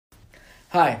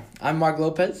Hi, I'm Mark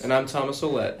Lopez. And I'm Thomas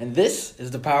Ouellette. And this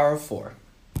is The Power of Four.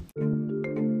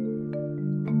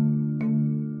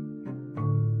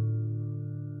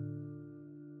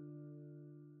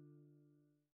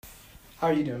 How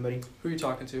are you doing, buddy? Who are you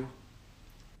talking to?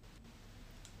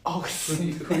 Oh, Who do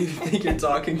you think you're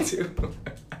talking to?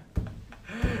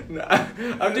 No,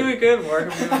 I'm doing good,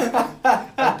 Mark.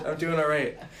 I'm doing all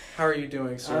right. How are you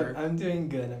doing, sir? I'm doing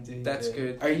good. That's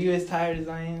good. Are you as tired as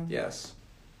I am? Yes.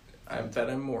 I bet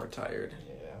I'm more tired.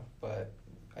 Yeah, but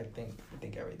I think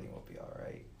everything will be all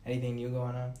right. Anything new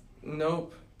going on?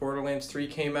 Nope. Borderlands 3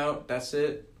 came out. That's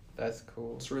it. That's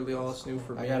cool. It's really all that's new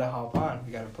for me. I gotta hop on.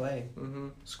 We gotta play.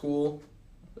 School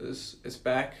is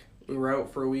back. We were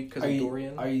out for a week because of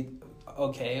Dorian. Are you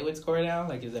okay with score now?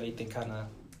 Like, is anything kind of...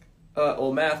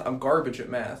 Well, math. I'm garbage at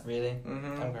math. Really?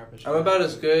 Mm-hmm. I'm garbage. I'm about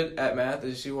as good at math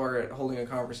as you are at holding a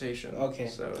conversation. Okay.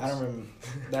 So I don't remember.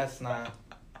 That's not...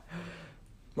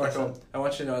 Marco, I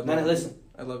want you to know Listen.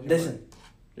 I love you. Listen. Mark.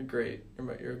 You're great.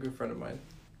 You're a good friend of mine.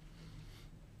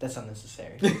 That's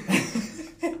unnecessary. You're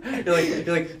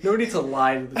like no need to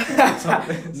lie to the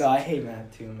people. No, I hate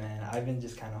math too, man. I've been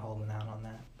just kind of holding out on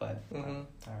that, but all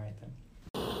right then.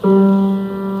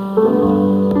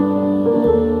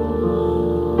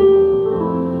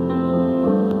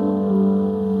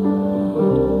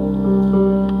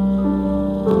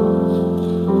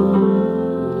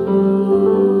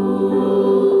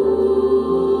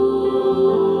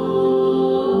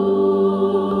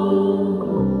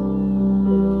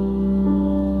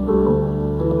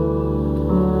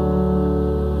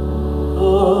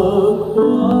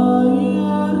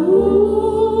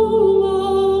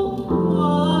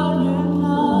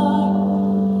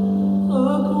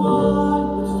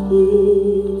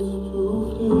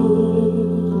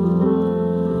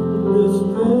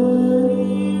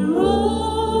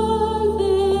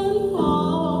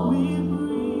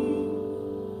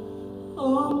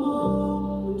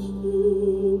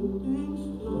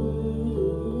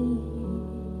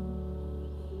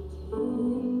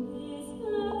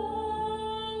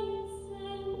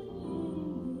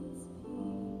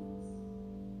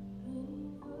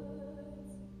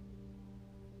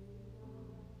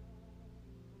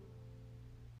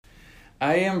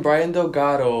 I am Brian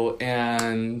Delgado,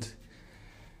 and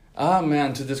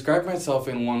to describe myself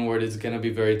in one word is gonna be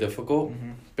very difficult.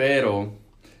 Pero,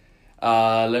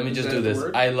 let me just do this.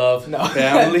 I love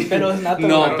family. Pero is not the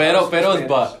no, word. pero is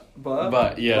but.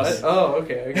 But Yes. But? Oh,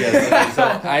 okay. Yes. Okay. So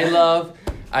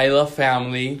I love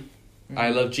family.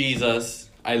 I love Jesus.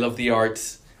 I love the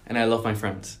arts, and I love my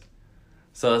friends.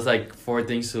 So it's like 4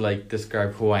 things to like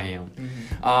describe who I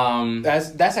am.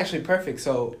 That's actually perfect.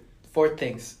 So 4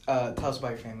 things. Tell us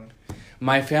about your family.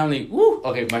 My family. Woo.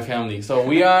 Okay, my family. So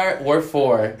we're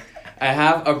 4. I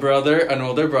have an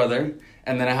older brother,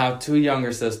 and then I have 2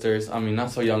 younger sisters. I mean,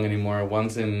 not so young anymore.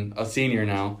 One's a senior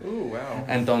now. Ooh, wow.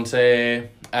 Entonces,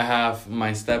 I have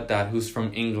my stepdad who's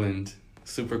from England.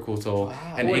 Super cool. So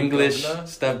an English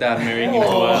stepdad marrying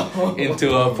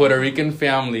into a Puerto Rican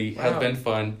family has been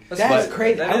fun. That's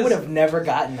crazy. I would have never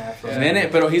gotten that from him.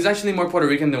 But he's actually more Puerto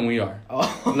Rican than we are.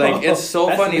 Oh. Like, it's so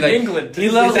funny. Like, England. He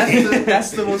loves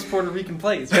that's the most Puerto Rican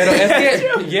place. Pero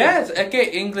es que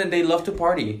England, they love to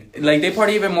party. Like, they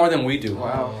party even more than we do.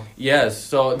 Wow. Yes.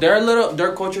 So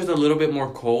their culture is a little bit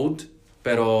more cold.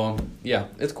 Pero yeah,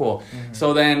 it's cool. Mm-hmm.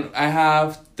 So then I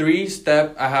have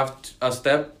a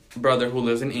step brother who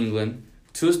lives in England,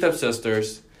 2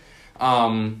 stepsisters,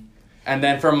 and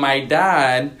then from my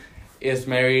dad is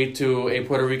married to a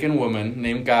Puerto Rican woman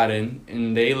named Karen,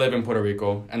 and they live in Puerto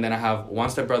Rico. And then I have 1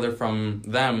 stepbrother from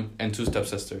them and 2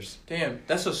 stepsisters. Damn,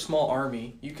 that's a small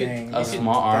army. You could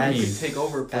small army. You could take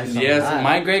over places. Yes,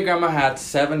 my great grandma had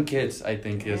 7 kids. I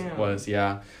think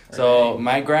yeah. So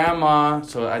my grandma,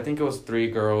 so I think it was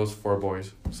 3 girls, 4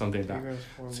 boys, something like that.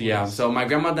 So yeah, so my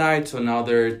grandma died, so now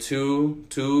there are two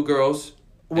girls.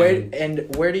 Where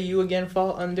do you again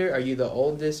fall under? Are you the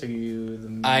oldest? Are you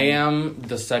the... I am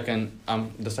the second.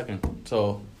 I'm the second.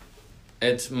 So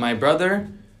it's my brother,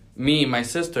 me, my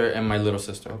sister, and my little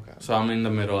sister. Okay. So I'm in the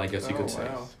middle, I guess you could say.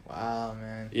 Wow,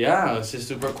 man. Yeah, it's just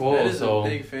super cool. That is a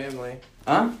big family.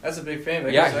 Huh? That's a big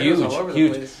family. Yeah, huge.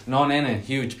 Place. No,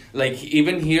 huge. Like,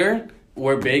 even here,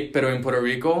 we're big, pero in Puerto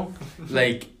Rico,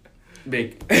 like,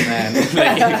 big, man.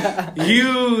 Like,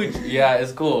 huge. Yeah,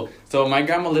 it's cool. So my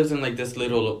grandma lives in, like, this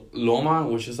little loma,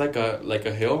 which is like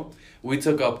a hill. We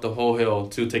took up the whole hill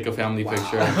to take a family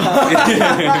picture.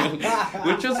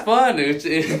 Which was fun. It's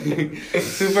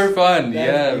super fun.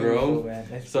 Yeah, bro. Cool,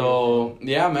 so,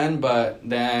 yeah, man. But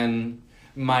then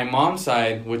my mom's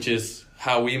side, which is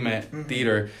how we met,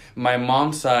 theater. My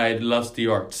mom's side loves the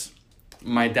arts.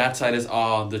 my dad's side is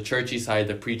all the churchy side,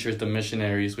 the preachers, the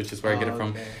missionaries, which is where I get it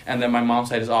from. Okay. And then my mom's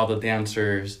side is all the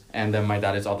dancers, and then my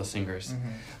dad is all the singers. Mm-hmm.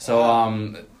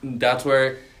 So that's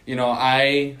where, you know,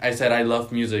 I said I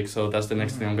love music, so that's the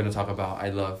next thing I'm going to talk about. I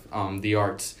love the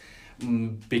arts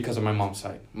because of my mom's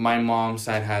side. My mom's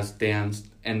side has danced,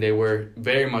 and they were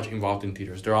very much involved in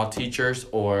theaters. They're all teachers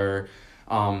or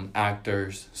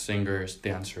actors, singers,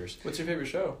 dancers. What's your favorite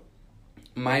show?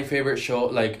 My favorite show,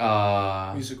 like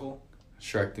Musical.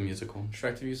 Shrek the Musical.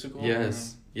 Shrek the Musical?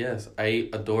 Yes, yes, I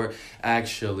adore.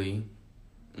 Actually,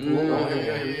 Oh, here we go,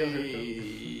 here we go,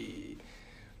 here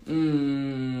we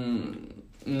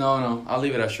no, I'll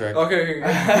leave it at Shrek. go. Okay.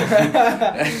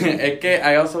 Okay,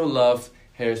 I also love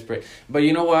Hairspray, but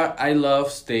you know what? I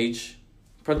love stage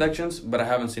productions, but I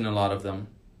haven't seen a lot of them.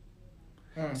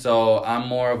 So I'm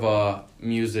more of a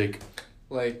music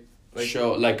Like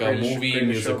show, like a Greatest- movie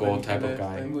Greatest musical Showman type kinda of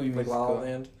guy. thing, like La La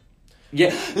Land.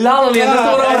 Yeah, La La Land.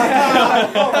 That's what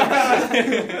I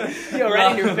was. Yo,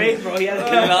 right in your face, bro. He has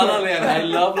La La Land. I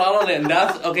love La La Land.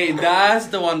 That's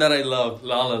the one that I love.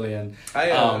 La La Land.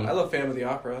 I love Phantom of the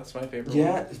Opera. That's my favorite one.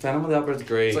 Yeah, Phantom of the Opera is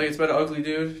great. It's like it's about an ugly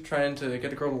dude trying to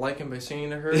get a girl to like him by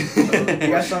singing to her. You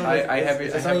got something,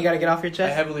 is that something you gotta get off your I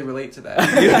chest? heavily relate to that.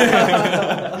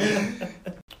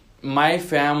 My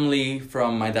family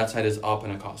from my dad's side is all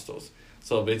Pentecostals.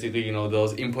 So basically, you know,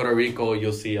 those in Puerto Rico,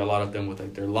 you'll see a lot of them with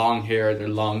like their long hair, their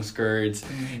long skirts,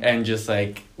 and just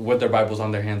like with their Bibles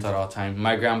on their hands at all time.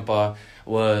 My grandpa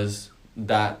was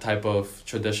that type of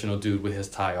traditional dude with his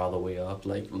tie all the way up,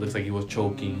 like looks like he was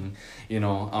choking, you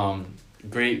know,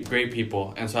 great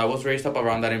people. And so I was raised up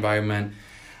around that environment,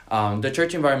 the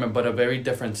church environment, but a very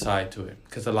different side to it,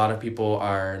 because a lot of people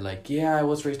are like, yeah, I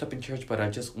was raised up in church, but I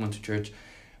just went to church.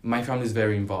 My family is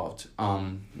very involved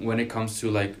when it comes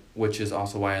to like, which is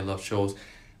also why I love shows,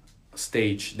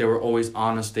 stage. They were always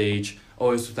on a stage,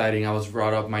 always reciting. I was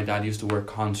brought up, my dad used to work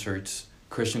concerts,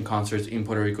 Christian concerts in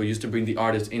Puerto Rico, used to bring the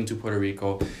artists into Puerto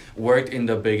Rico, worked in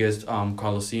the biggest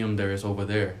coliseum there is over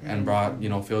there, and brought, you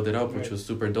know, filled it up, which was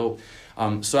super dope.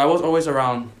 So I was always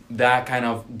around that kind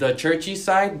of the churchy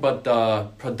side, but the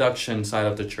production side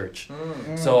of the church.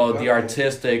 So the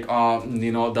artistic,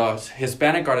 you know, the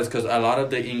Hispanic artists, because a lot of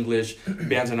the English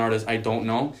bands and artists I don't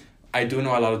know. I do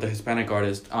know a lot of the Hispanic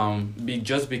artists,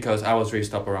 just because I was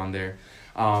raised up around there.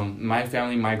 My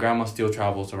family, my grandma still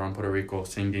travels around Puerto Rico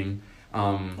singing.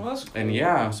 Well, that's cool. And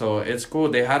yeah, so it's cool.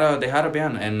 They had a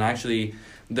band, and actually,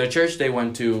 the church they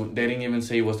went to, they didn't even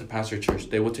say it was the pastor's church.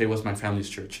 They would say it was my family's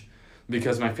church,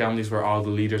 because my families were all the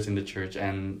leaders in the church,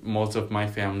 and most of my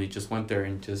family just went there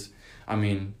and just, I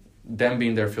mean, them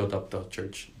being there filled up the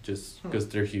church just because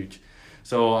they're huge.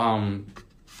 So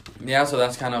yeah, so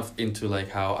that's kind of into like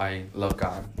how I love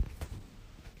God.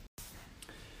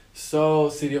 So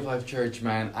City of Life Church,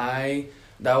 man,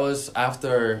 that was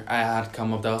after I had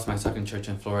come up. That was my second church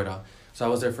in Florida. So I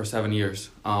was there for 7 years.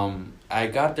 I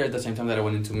got there at the same time that I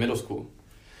went into middle school.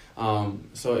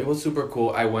 So it was super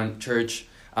cool. I went church,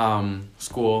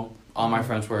 school. All my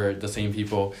friends were the same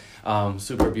people.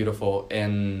 Super beautiful.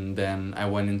 And then I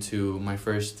went into my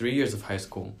first 3 years of high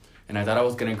school. And I thought I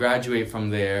was going to graduate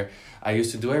from there. I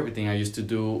used to do everything. I used to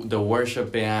do the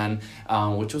worship band,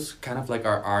 which was kind of like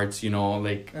our arts, you know,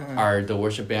 like the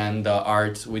worship band, the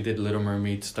arts. We did Little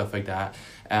Mermaid, stuff like that.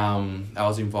 I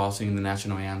was involved singing the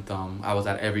national anthem. I was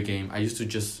at every game. I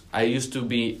used to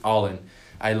be all in.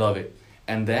 I love it.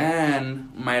 And then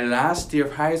my last year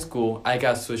of high school, I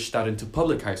got switched out into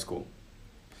public high school,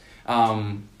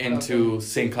 into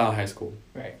St. Cloud High School.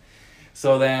 Right.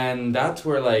 So then that's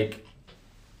where like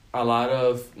a lot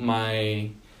of my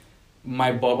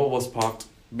bubble was popped,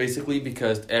 basically,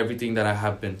 because everything that I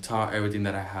have been taught, everything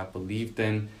that I have believed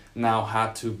in, now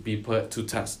had to be put to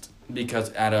test.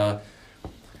 Because I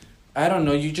don't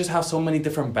know, you just have so many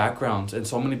different backgrounds and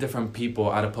so many different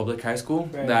people at a public high school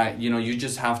that, you know, you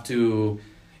just have to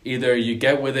either you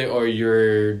get with it or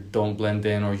you don't blend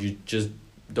in, or you just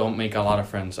don't make a lot of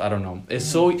friends. I don't know. It's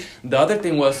so, the other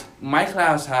thing was my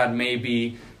class had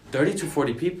maybe 30 to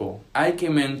 40 people. I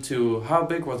came into, how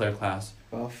big was our class?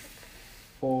 About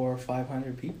 400 or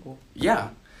 500 people. Yeah.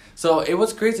 So it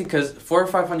was crazy because 400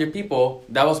 or 500 people,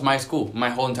 that was my school, my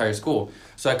whole entire school.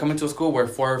 So I come into a school where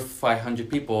 400 or 500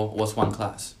 people was one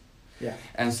class. Yeah.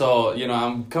 And so, you know,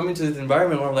 I'm coming to this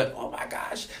environment where I'm like, oh my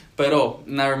gosh. But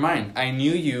never mind. I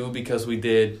knew you because we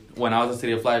did, when I was at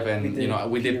City of Life,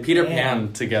 and, we did Peter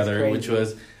Pan together, which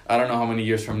was, I don't know how many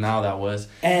years from now that was.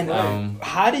 And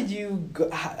how did you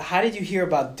hear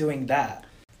about doing that?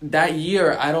 That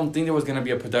year, I don't think there was going to be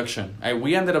a production.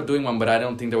 We ended up doing one, but I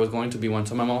don't think there was going to be one.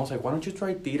 So my mom was like, why don't you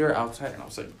try theater outside? And I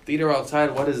was like, theater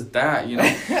outside? What is that? You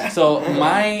know? So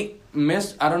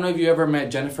Miss, I don't know if you ever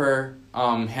met Jennifer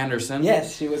Henderson.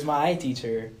 Yes, she was my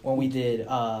teacher when we did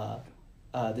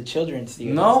the children's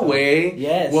theater. No stuff. way.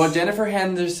 Yes. Well, Jennifer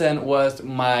Henderson was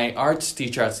my arts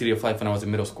teacher at City of Life when I was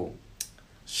in middle school.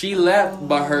 She left,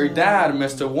 but her dad,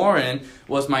 Mr. Warren,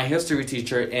 was my history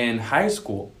teacher in high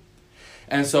school.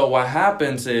 And so what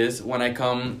happens is when I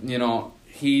come, you know,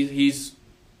 he's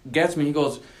gets me. He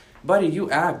goes, buddy, you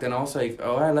act. And I was like,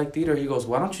 oh, I like theater. He goes,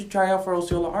 why don't you try out for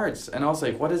Osceola Arts? And I was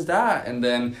like, what is that? And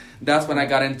then that's when I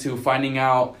got into finding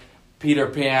out Peter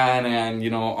Pan and, you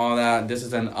know, all that. This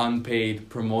is an unpaid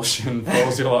promotion for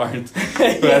Osceola Arts.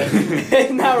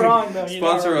 But not wrong, though.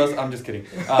 Sponsor us. I'm just kidding.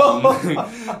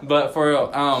 But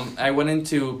for I went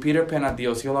into Peter Pan at the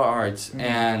Osceola Arts,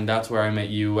 and that's where I met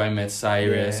you. I met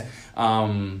Cyrus.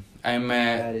 Yeah. I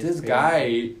met this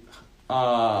guy.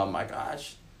 Oh, my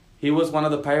gosh. He was one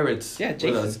of the pirates. Yeah,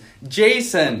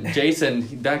 Jason.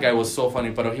 Jason. That guy was so funny,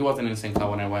 but he wasn't in St.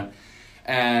 Cloud when I went.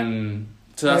 And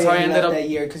so that's how I ended up that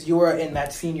year, because you were in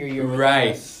that senior year with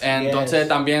right. us. And yes. entonces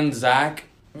también Zach,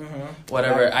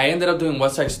 whatever. Zach. I ended up doing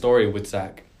West Side Story with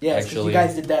Zach. Yes, actually. you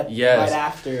guys did that right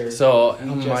after. So, oh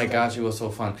my gosh, it was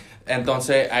so fun.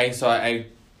 Entonces, I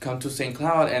come to St.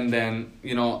 Cloud, and then,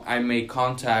 you know, I made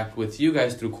contact with you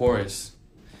guys through chorus.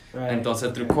 Right.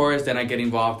 Entonces, through chorus, then I get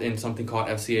involved in something called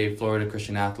FCA, Florida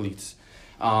Christian Athletes.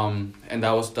 And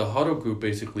that was the huddle group,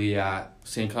 basically, at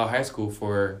St. Cloud High School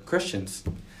for Christians.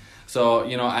 So,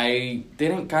 you know, I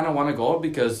didn't kind of want to go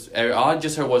because all I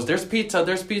just heard was, there's pizza.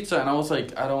 And I was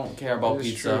like, I don't care about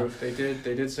pizza. True.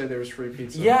 They did say there was free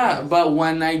pizza. Yeah, but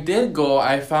when I did go,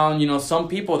 I found, you know, some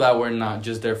people that were not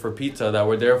just there for pizza, that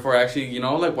were there for actually, you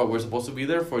know, like what we're supposed to be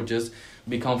there for, just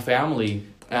become family.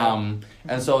 And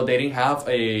so they didn't have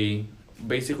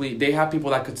basically, they have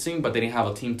people that could sing, but they didn't have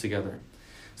a team together.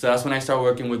 So that's when I started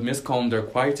working with Miss Combe, their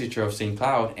choir teacher of St.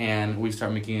 Cloud, and we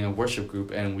start making a worship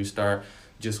group, and we start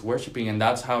just worshiping, and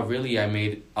that's how really I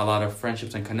made a lot of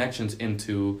friendships and connections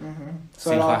into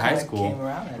St. Cloud High School.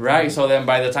 Right, so then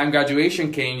by the time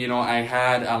graduation came, you know, I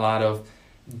had a lot of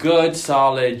good,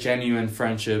 solid, genuine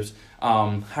friendships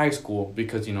high school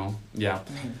because, you know, yeah.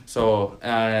 So,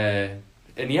 and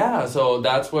yeah, so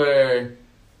that's where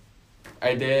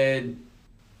I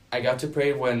got to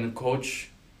pray when Coach,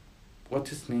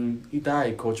 what's his name? He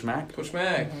died, Coach Mack. Coach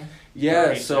Mack. Yeah,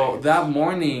 right, so that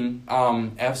morning,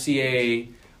 FCA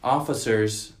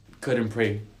officers couldn't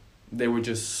pray. They were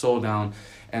just so down.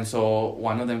 And so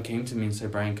one of them came to me and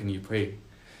said, Brian, can you pray?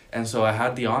 And so I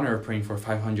had the honor of praying for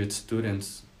 500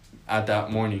 students at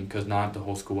that morning, because not the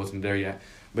whole school wasn't there yet.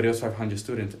 But it was 500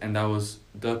 students, and that was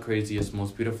the craziest,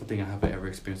 most beautiful thing I have ever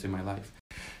experienced in my life.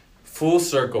 Full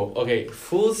circle. Okay,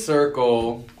 full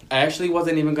circle. I actually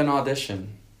wasn't even going to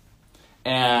audition.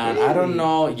 And really? I don't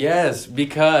know, yes,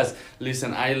 because,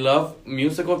 listen, I love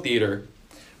musical theater,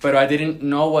 but I didn't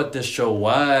know what the show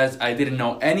was. I didn't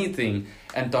know anything.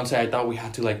 Entonces I thought we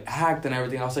had to like act and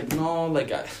everything. I was like, no,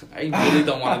 like I really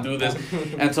don't want to do this.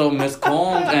 And so Miss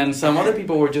Combs and some other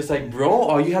people were just like, bro,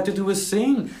 all you have to do is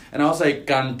sing. And I was like,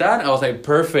 cantar. I was like,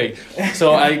 perfect.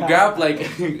 So I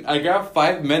grabbed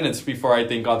 5 minutes before I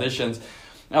think auditions.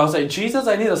 I was like, Jesus,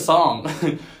 I need a song.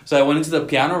 So I went into the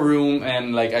piano room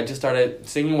and like I just started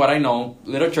singing what I know,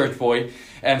 little church boy.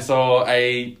 And so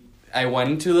I went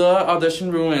into the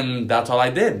audition room and that's all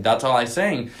I did. That's all I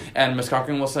sang. And Miss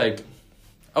Cochran was like,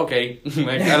 okay,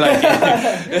 like I like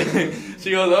it.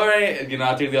 She goes, all right, you know,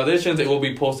 after the auditions, it will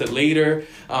be posted later.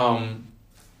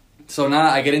 So now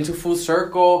I get into full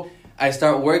circle. I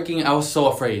start working. I was so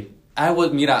afraid. I had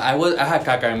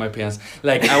caca in my pants.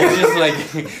 Like I was just like,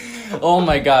 oh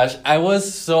my gosh.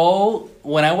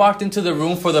 When I walked into the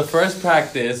room for the first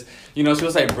practice, you know, she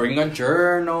was like, bring a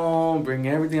journal, bring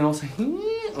everything. I was like,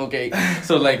 okay.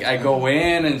 So like I go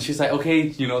in and she's like, okay,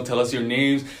 you know, tell us your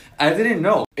names. I didn't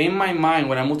know. In my mind,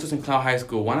 when I moved to St. Cloud High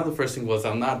School, one of the first things was,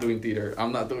 I'm not doing theater.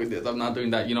 I'm not doing this. I'm not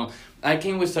doing that. You know, I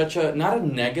came with such not a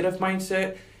negative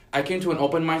mindset. I came to an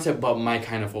open mindset, but my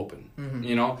kind of open. Mm-hmm.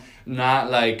 You know, not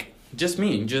like just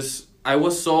me. I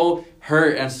was so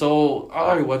hurt and so,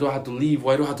 why do I have to leave?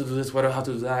 Why do I have to do this? Why do I have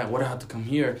to do that? Why do I have to come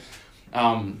here?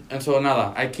 And so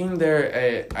nada, I came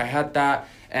there. I had that,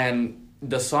 and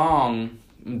the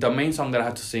main song that I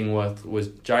had to sing was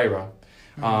Jaira.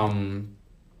 Mm-hmm.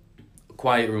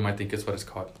 Quiet Room, I think is what it's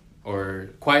called, or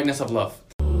Quietness of Love.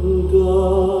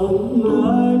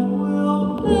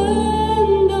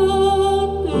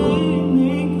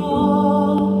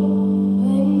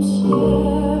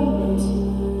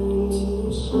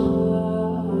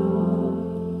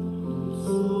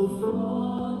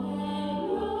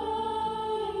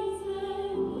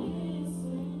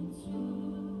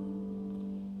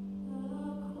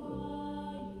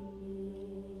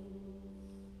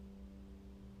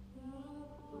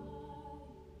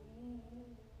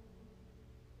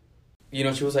 you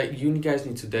know, she was like, you guys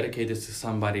need to dedicate this to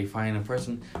somebody, find a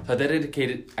person. So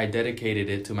I dedicated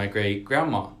it to my great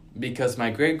grandma, because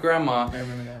my great grandma, I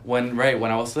remember that.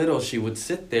 when I was little, she would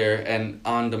sit there, and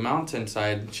on the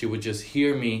mountainside, she would just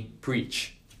hear me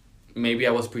preach. Maybe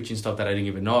I was preaching stuff that I didn't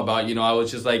even know about. You know, I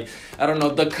was just like, I don't know,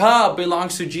 the cup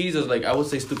belongs to Jesus. Like, I would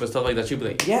say stupid stuff like that. She'd be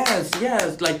like,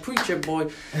 yes, like, preach it, boy,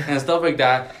 and stuff like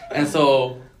that. And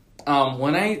so,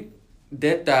 when I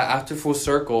did that after Full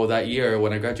Circle that year,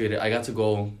 when I graduated, I got to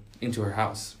go into her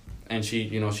house. And she,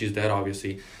 you know, she's dead,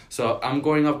 obviously. So I'm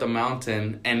going up the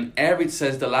mountain, and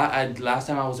the last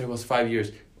time I was there was 5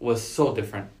 years, was so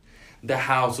different. The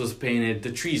house was painted,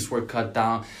 the trees were cut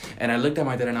down, and I looked at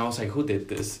my dad and I was like, who did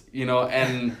this? You know,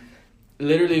 and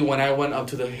literally when I went up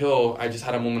to the hill, I just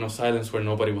had a moment of silence where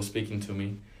nobody was speaking to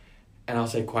me. And I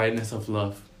was like, quietness of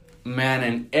love. Man,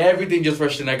 and everything just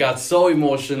rushed in. I got so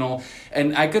emotional,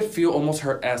 and I could feel almost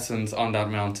her essence on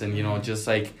that mountain, you know, just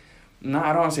like, I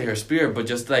don't want to say her spirit, but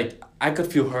just like, I could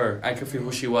feel her. I could feel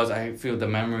who she was. I feel the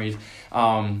memories.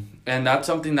 And that's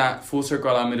something that Full Circle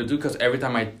allowed me to do, because every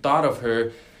time I thought of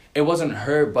her, it wasn't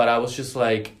her, but I was just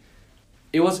like,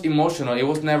 it was emotional. It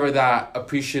was never that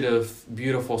appreciative,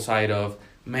 beautiful side of,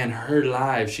 man, her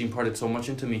life, she imparted so much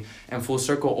into me. And Full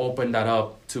Circle opened that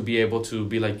up to be able to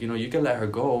be like, you know, you can let her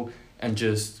go, and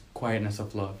just quietness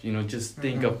of love, you know, just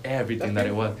think of everything that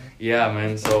it was. Yeah,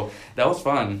 man. So that was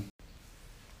fun.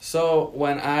 So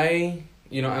when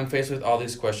I'm faced with all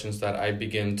these questions that I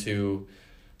begin to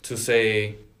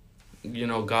say, you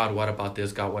know, God, what about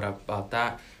this? God, what about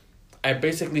that? I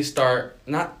basically start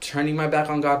not turning my back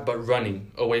on God, but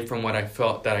running away from what I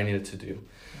felt that I needed to do.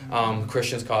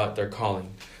 Christians call it their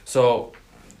calling. So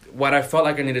what I felt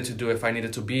like I needed to do, if I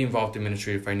needed to be involved in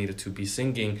ministry, if I needed to be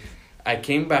singing, I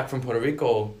came back from Puerto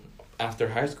Rico after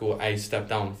high school. I stepped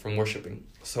down from worshiping.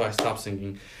 So I stopped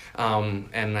singing,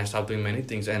 and I stopped doing many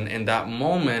things. And in that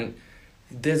moment,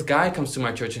 this guy comes to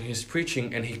my church and he's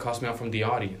preaching, and he calls me out from the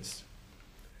audience.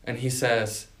 And he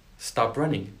says, stop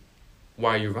running.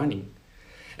 Why are you running?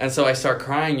 And so I start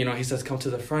crying, you know, he says, come to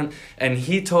the front. And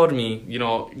he told me, you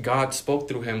know, God spoke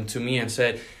through him to me and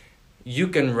said, you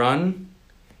can run,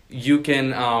 you can,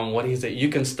 you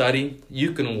can study,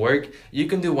 you can work, you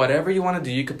can do whatever you want to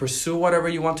do, you can pursue whatever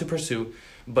you want to pursue,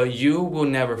 but you will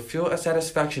never feel a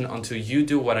satisfaction until you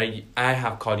do what I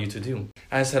have called you to do.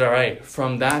 I said, all right.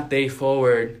 From that day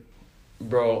forward,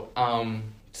 bro,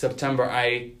 September,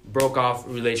 I broke off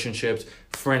relationships,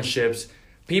 friendships,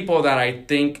 people that I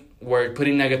think were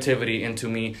putting negativity into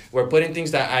me, were putting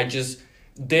things that I just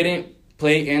didn't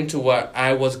play into what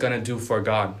I was going to do for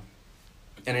God.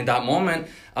 And in that moment,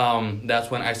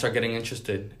 that's when I start getting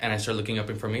interested, and I start looking up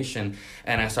information,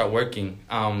 and I start working.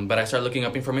 But I start looking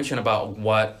up information about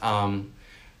what,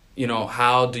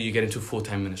 how do you get into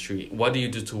full-time ministry? What do you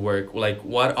do to work? Like,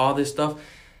 what, all this stuff.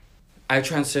 I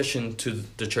transitioned to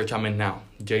the church I'm in now,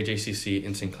 JJCC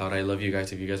in St. Cloud. I love you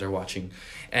guys if you guys are watching.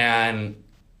 And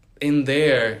in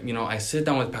there, you know, I sit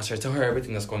down with Pastor, I tell her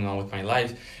everything that's going on with my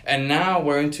life. And now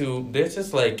we're into, this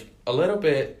is like a little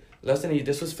bit less than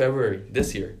this was February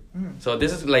this year. So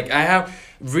this is like, I have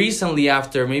recently,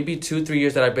 after maybe 2-3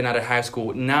 years that I've been out of high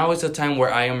school, now is the time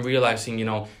where I am realizing, you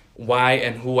know, why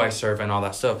and who I serve and all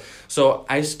that stuff. So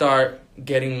I start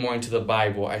getting more into the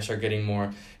Bible. I start getting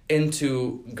more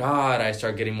into God. I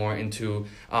start getting more into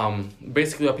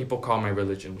basically what people call my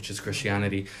religion, which is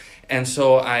Christianity. And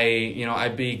so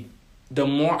the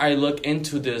more I look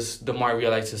into this, the more I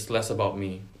realize it's less about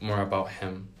me, more about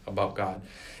him, about God.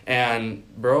 And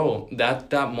bro,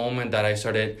 that moment that I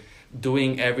started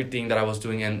doing everything that I was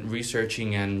doing and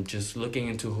researching and just looking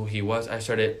into who he was, I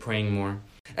started praying more.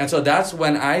 And so that's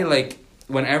when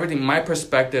my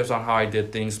perspectives on how I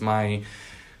did things, my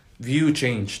view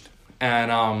changed.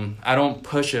 And I don't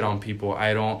push it on people.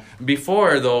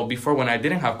 Before when I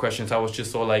didn't have questions, I was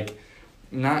just so like,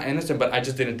 not innocent, but I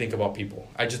just didn't think about people.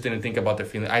 I just didn't think about their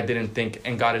feelings. I didn't think,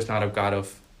 and God is not a God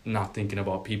of not thinking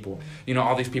about people. You know,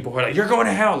 all these people who are like, you're going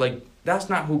to hell. Like, that's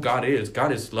not who God is.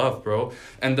 God is love, bro.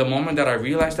 And the moment that I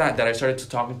realized that I started to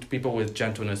talking to people with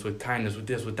gentleness, with kindness, with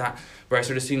this, with that, where I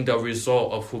started seeing the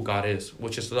result of who God is,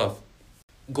 which is love.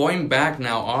 Going back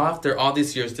now, after all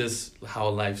these years, this is how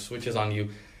life switches on you.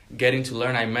 Getting to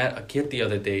learn, I met a kid the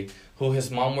other day who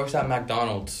his mom works at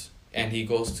McDonald's, and he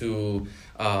goes to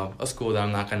a school that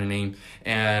I'm not going to name.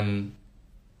 And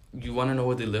you want to know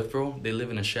where they live, bro? They live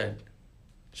in a shed.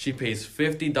 She pays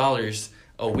 $50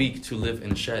 a week to live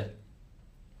in a shed.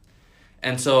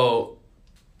 And so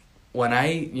when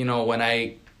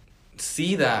I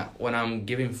see that, when I'm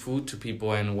giving food to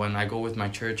people, and when I go with my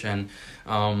church and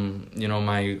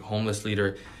my homeless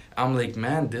leader, I'm like,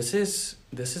 man, this is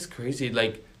crazy.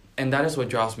 Like, And that is what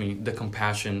draws me, the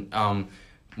compassion,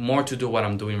 more to do what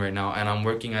I'm doing right now. And I'm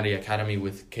working at the academy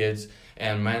with kids,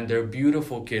 and man, they're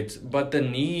beautiful kids. But the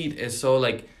need is so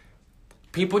like,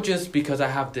 people just, because I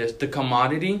have the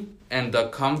commodity and the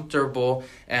comfortable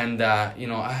and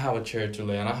I have a chair to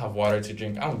lay and I have water to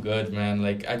drink. I'm good, man.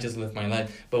 Like, I just live my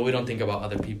life, but we don't think about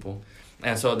other people.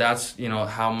 And so that's,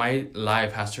 how my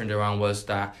life has turned around, was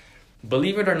that,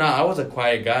 believe it or not, I was a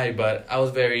quiet guy, but I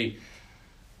was very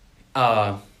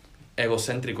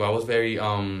egocentric. I was very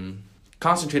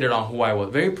concentrated on who I was,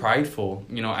 very prideful.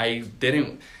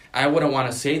 I wouldn't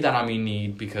want to say that I'm in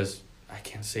need, because I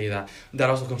can't say that. That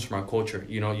also comes from our culture.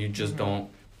 You just don't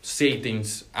say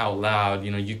things out loud.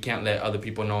 You can't let other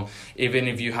people know. Even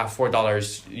if you have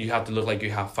 $4, you have to look like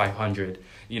you have 500,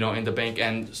 in the bank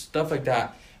and stuff like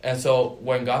that. And so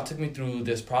when God took me through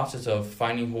this process of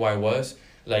finding who I was,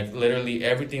 like literally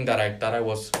everything that I thought I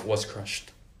was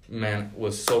crushed. Man,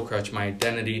 was so crushed, my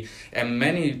identity. And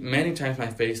many, many times my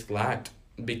faith lacked,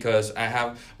 because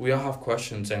we all have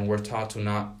questions, and we're taught to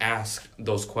not ask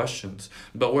those questions,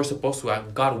 but we're supposed to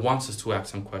God wants us to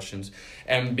ask some questions.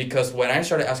 And because when I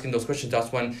started asking those questions,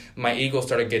 that's when my ego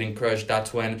started getting crushed.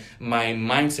 That's when my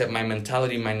mindset, my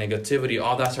mentality, my negativity,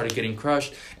 all that started getting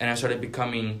crushed, and I started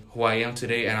becoming who I am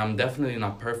today. And I'm definitely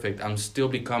not perfect. I'm still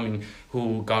becoming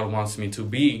who God wants me to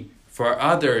be for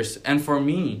others and for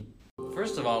me.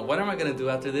 First of all, what am I going to do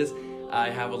after this? I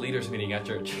have a leaders meeting at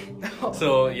church.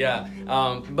 So yeah,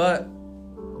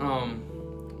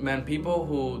 man, people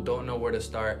who don't know where to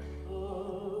start,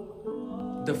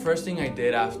 the first thing I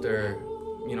did after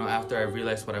I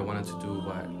realized what I wanted to do,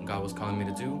 what God was calling me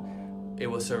to do, it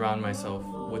was surround myself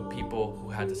with people who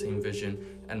had the same vision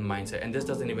and mindset. And this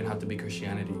doesn't even have to be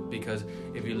Christianity, because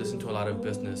if you listen to a lot of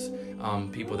business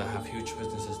people that have huge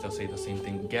businesses, they'll say the same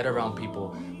thing. Get around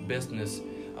people, business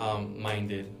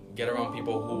minded. Get around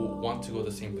people who want to go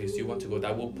the same place you want to go,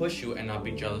 that will push you and not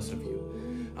be jealous of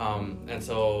you. And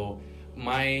so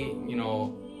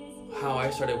how I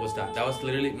started was that was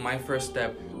literally my first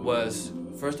step, was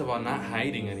first of all not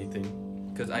hiding anything,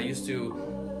 because I used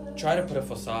to try to put a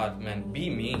facade. Man, be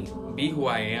me, be who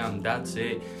I am, that's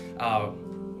it.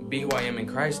 Be who I am in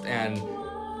Christ. And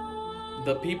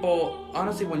the people,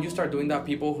 honestly, when you start doing that,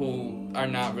 people who are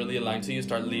not really aligned to you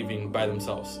start leaving by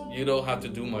themselves. You don't have to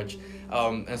do much.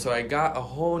 And so I got a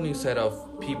whole new set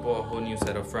of people, a whole new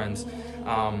set of friends.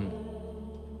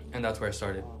 And that's where I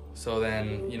started. So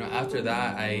then, after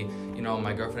that,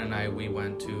 my girlfriend and I, we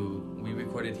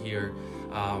recorded here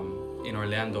in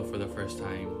Orlando for the first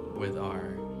time with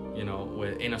our,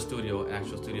 in a studio, an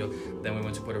actual studio. Then we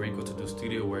went to Puerto Rico to do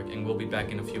studio work, and we'll be back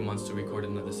in a few months to record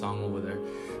another song over there.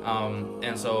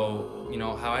 And so,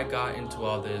 how I got into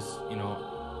all this,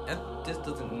 this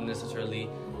doesn't necessarily,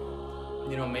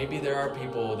 maybe there are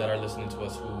people that are listening to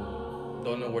us who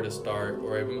don't know where to start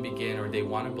or even begin, or they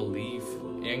want to believe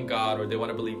in God, or they want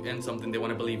to believe in something, they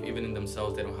want to believe even in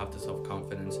themselves, they don't have the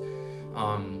self-confidence.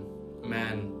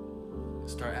 Man,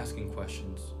 start asking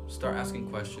questions,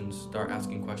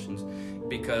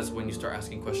 because when you start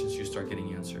asking questions, you start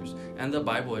getting answers. And the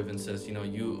Bible even says,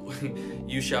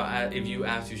 you shall ask, if you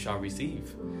ask, you shall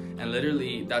receive. And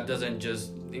literally, that doesn't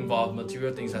just involve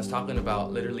material things, that's talking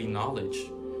about literally knowledge.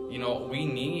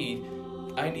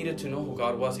 I needed to know who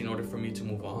God was in order for me to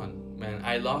move on. Man,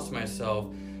 I lost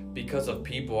myself because of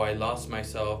people. I lost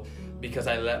myself because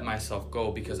I let myself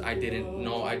go, because I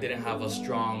didn't have a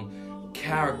strong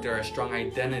character, a strong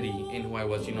identity in who I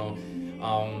was,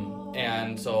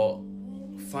 and so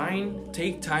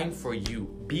take time for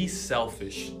you, be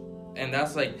selfish. And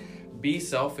that's like, be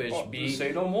selfish,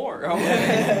 say no more.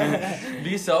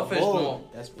 Be selfish. Bold.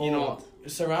 That's bold.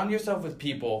 Surround yourself with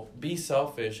people, be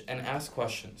selfish, and ask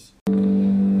questions.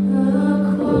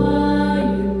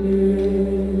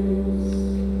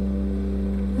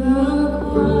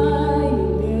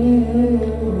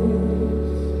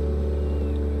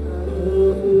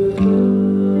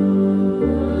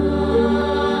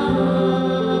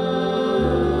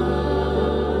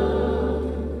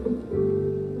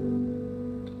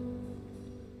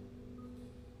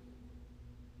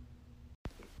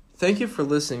 Thank you for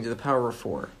listening to The Power of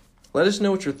Four. Let us know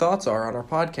what your thoughts are on our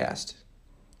podcast.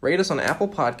 Rate us on Apple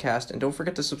Podcast, and don't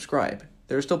forget to subscribe.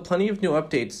 There are still plenty of new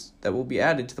updates that will be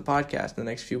added to the podcast in the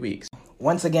next few weeks.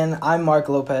 Once again, I'm Mark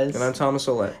Lopez. And I'm Thomas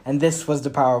Olette. And this was The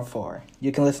Power of Four.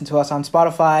 You can listen to us on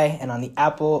Spotify and on the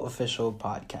Apple official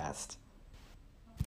podcast.